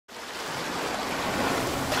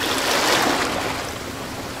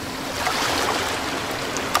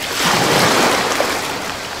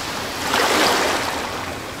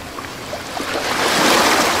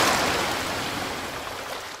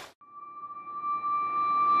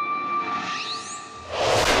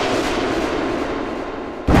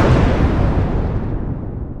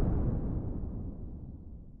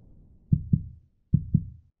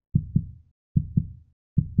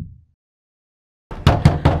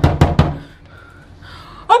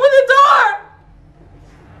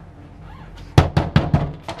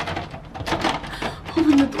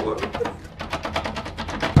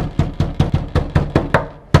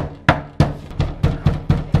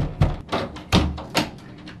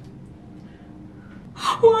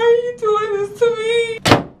Why are you doing this to me?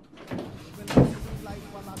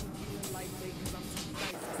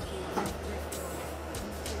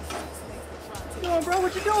 Bro,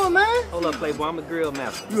 what you doing, man? Hold up, Playboy. I'm a grill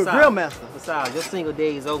master. You a grill master? Besides, your single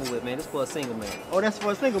day is over with, man. This for a single man. Oh, that's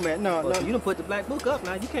for a single man. No, no. You done put the black book up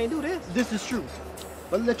now. You can't do this. This is true.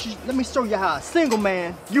 But let me show you how a single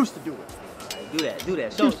man used to do it. All right, do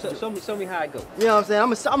that. Show me how it go. You know what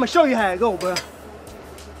I'm saying? I'm gonna show you how it go, bro.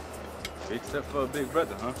 Big step for a big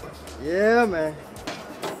brother, huh? Yeah, man.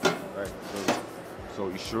 All right, so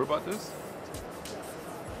you sure about this?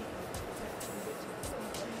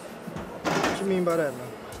 What you mean by that, man?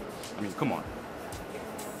 I mean, come on.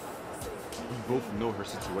 We both know her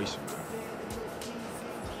situation, man.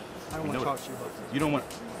 I don't want to talk to you about this. You don't want.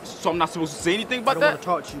 So I'm not supposed to say anything about that? I don't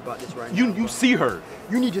want to talk to you about this right now. You see her.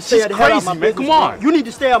 You need to stay out of my business. Man. Come on. Bro. You need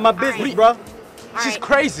to stay out of my business, bro. She's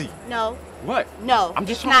crazy. No. What? No. I'm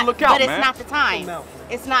just trying to look out, man. But it's not the time.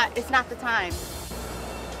 It's not the time.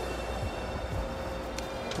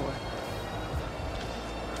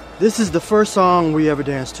 This is the first song we ever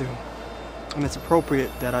danced to. And it's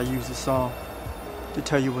appropriate that I use this song to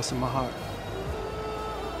tell you what's in my heart.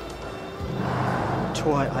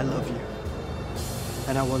 Toy, I love you.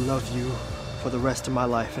 And I will love you for the rest of my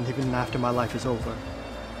life. And even after my life is over,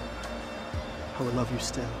 I will love you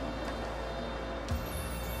still.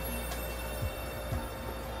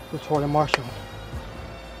 Victoria Marshall.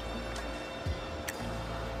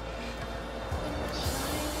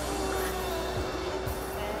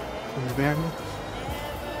 Will you marry me?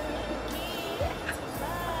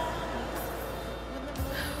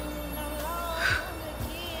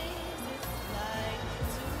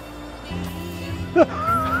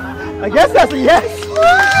 I guess that's a yes. Woo!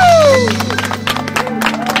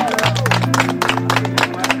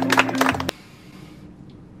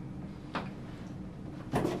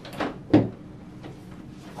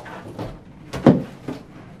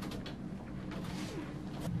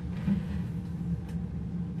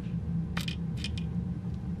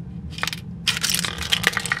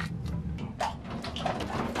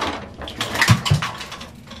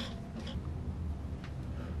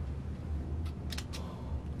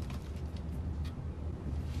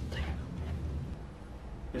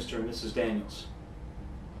 Mr. and Mrs. Daniels.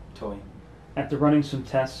 Toy. After running some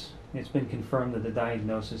tests, it's been confirmed that the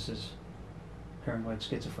diagnosis is paranoid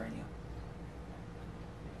schizophrenia.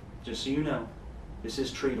 Just so you know, this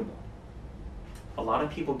is treatable. A lot of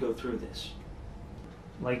people go through this.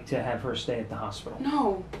 Like to have her stay at the hospital.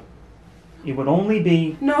 No. It would only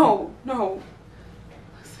be... No.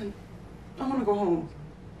 Listen, I want to go home.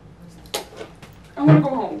 I want to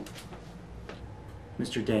go home.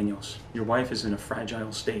 Mr. Daniels, your wife is in a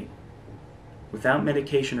fragile state. Without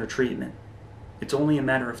medication or treatment, it's only a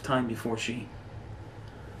matter of time before she's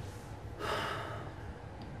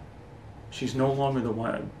no longer the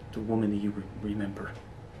woman that you remember.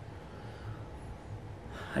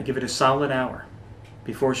 I give it a solid hour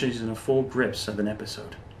before she's in a full grips of an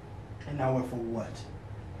episode. An hour for what?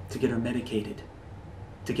 To get her medicated,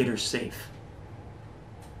 to get her safe.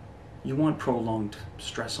 You want prolonged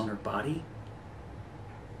stress on her body?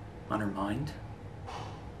 On her mind?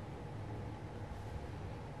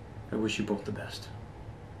 I wish you both the best.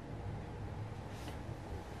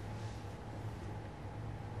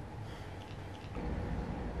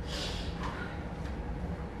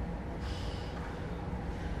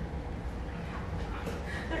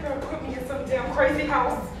 They're gonna put me in some damn crazy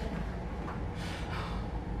house.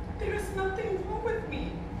 There's nothing wrong with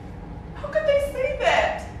me. How could they say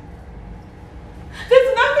that?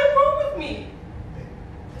 There's nothing wrong with me.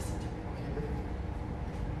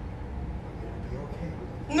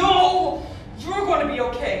 No, you're going to be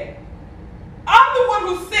okay. I'm the one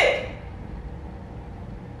who's sick.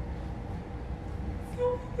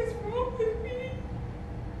 Something is wrong with me.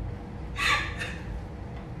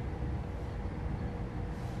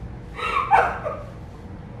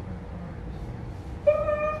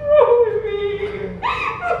 Something is wrong with me.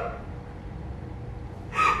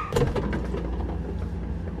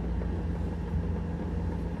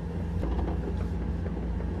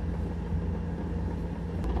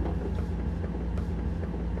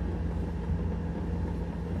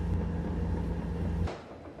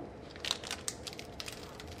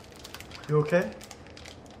 You okay?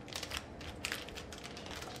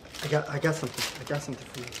 I got something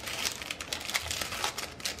for you.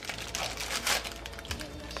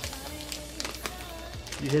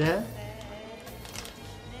 You hear that?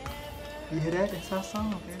 You hear that? That's our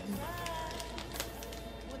song, baby.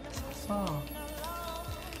 That's our song.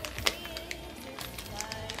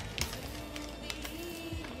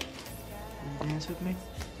 Will you dance with me?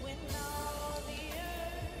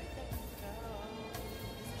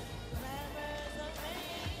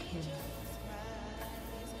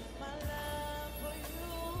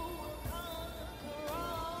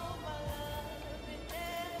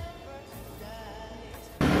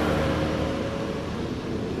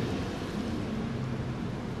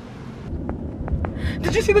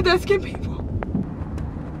 Did you see the dead skin people?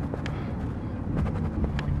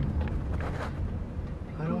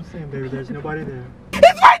 I don't see him, baby. There's nobody there.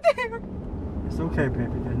 It's right there! It's okay,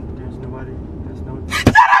 baby. There's nobody. There's no. Shut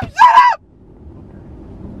up! Shut up!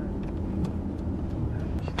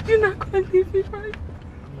 You're not gonna leave me, right?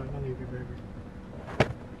 I'm not gonna leave you, baby.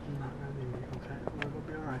 I'm not gonna leave you, okay? We're gonna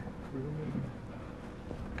be alright. We're gonna be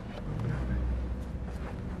alright.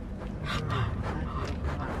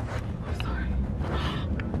 I'm sorry.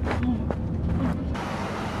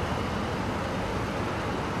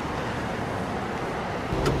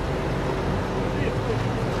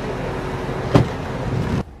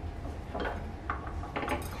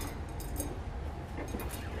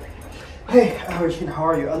 Hey, Regina, how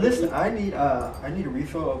are you? Listen, I need a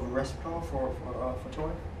refill of Respirol for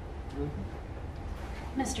Toy.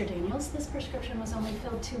 Mr. Daniels, this prescription was only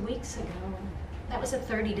filled 2 weeks ago. That was a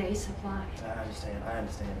 30-day supply. I understand,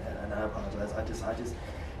 and I apologize.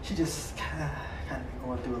 She just kind of been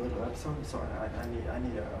going through a little episode, so I need a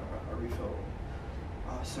refill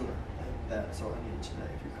sooner than that. So I need it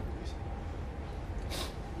today, if you could please.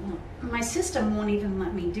 My system won't even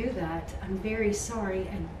let me do that. I'm very sorry.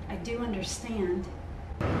 I do understand.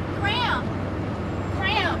 Graham!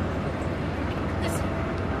 Graham! Listen,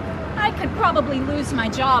 I could probably lose my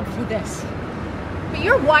job for this. But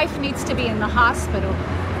your wife needs to be in the hospital.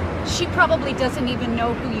 She probably doesn't even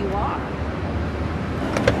know who you are.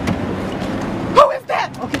 Who is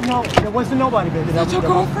that? Okay, no, there wasn't nobody, baby. That's your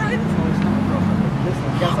girlfriend? No, it's not my girlfriend. Listen,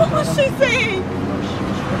 I got What was she saying?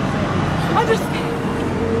 Understand?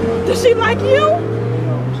 Does she like you?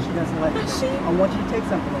 No, she doesn't like me. Does she? I want you to take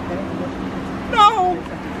something, okay? I want you to take something. No. Take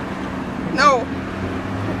something. No.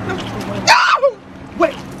 No!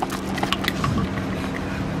 Wait!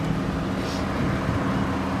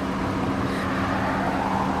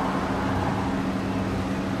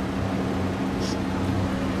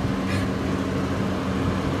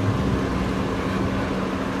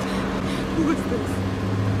 Who is this?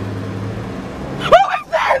 Who is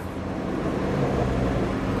this?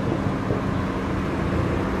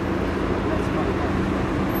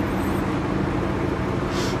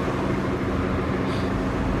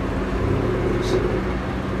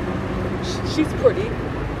 She's pretty,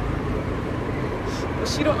 but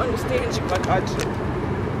she don't understand you like I do.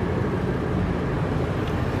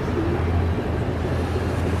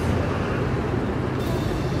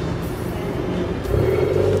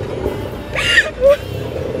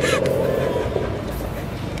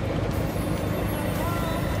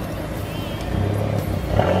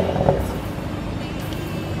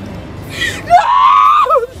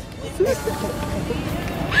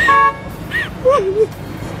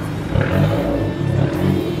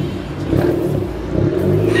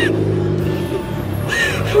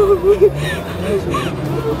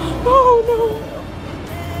 Oh no!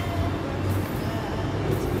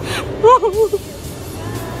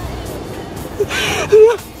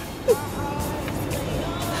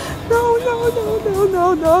 No, no, no, no, no,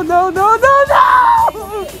 no, no, no, no, no!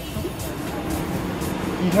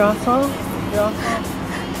 You hear our song? You hear our song?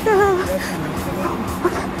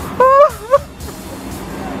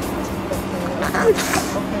 Okay.